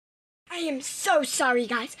am so sorry,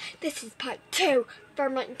 guys. This is part 2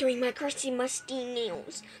 for doing my crusty, musty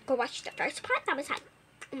nails. Go watch the first part. That was like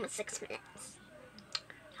almost 6 minutes.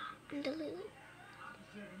 I'm deluded.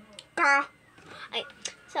 Girl. Alright,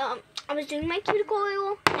 so I was doing my cuticle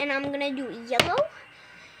oil, and I'm gonna do yellow.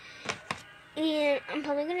 And I'm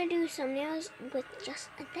probably gonna do some nails with just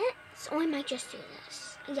a bit. So I might just do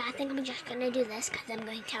this. Yeah, I think I'm just gonna do this because I'm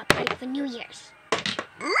going to a party for New Year's.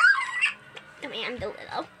 I mean, I'm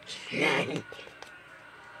Doolittle. I'm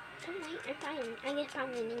fine. I just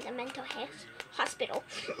probably need a mental health hospital.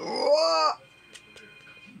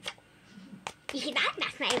 You hear that?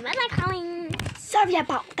 That's my mother calling. Sorry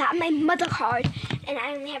about that. My mother called, and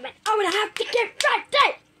I only have an hour and a half to get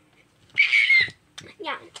ready.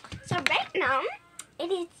 Yeah. So right now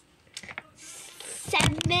it is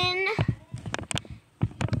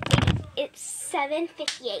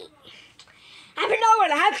 7:58. I have an hour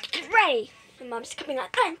and a half to get ready. My mom's coming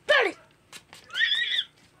out. I'm ready.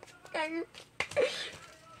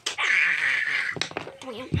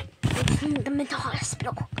 I'm the mental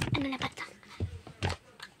hospital. I'm gonna put that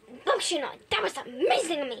lotion on. That was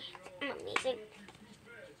amazing of me. I'm amazing.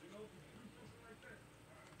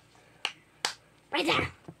 Right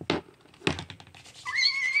there.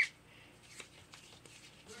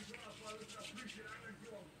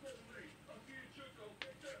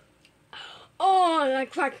 Oh, I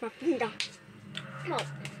cracked my finger. No.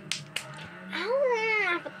 I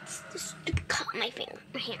have a stupid cut on my finger,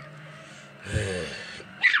 my hand.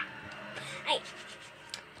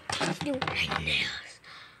 Let's do my nails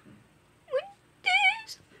with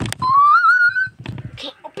this.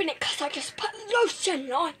 Can't open it because I just put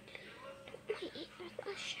lotion on. Wait,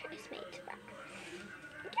 my shirt is made to that.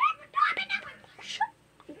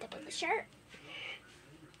 Double the shirt.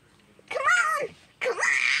 Come on! Come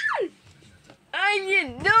on! I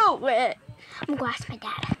didn't know it. I'm gonna ask my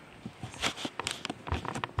dad.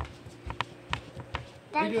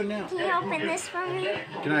 What are you doing now? Can you open this for me?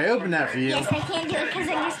 Can I open that for you? Yes, I can't do it because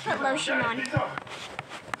I just put lotion on.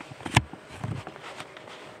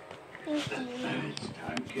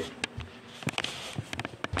 Thank you.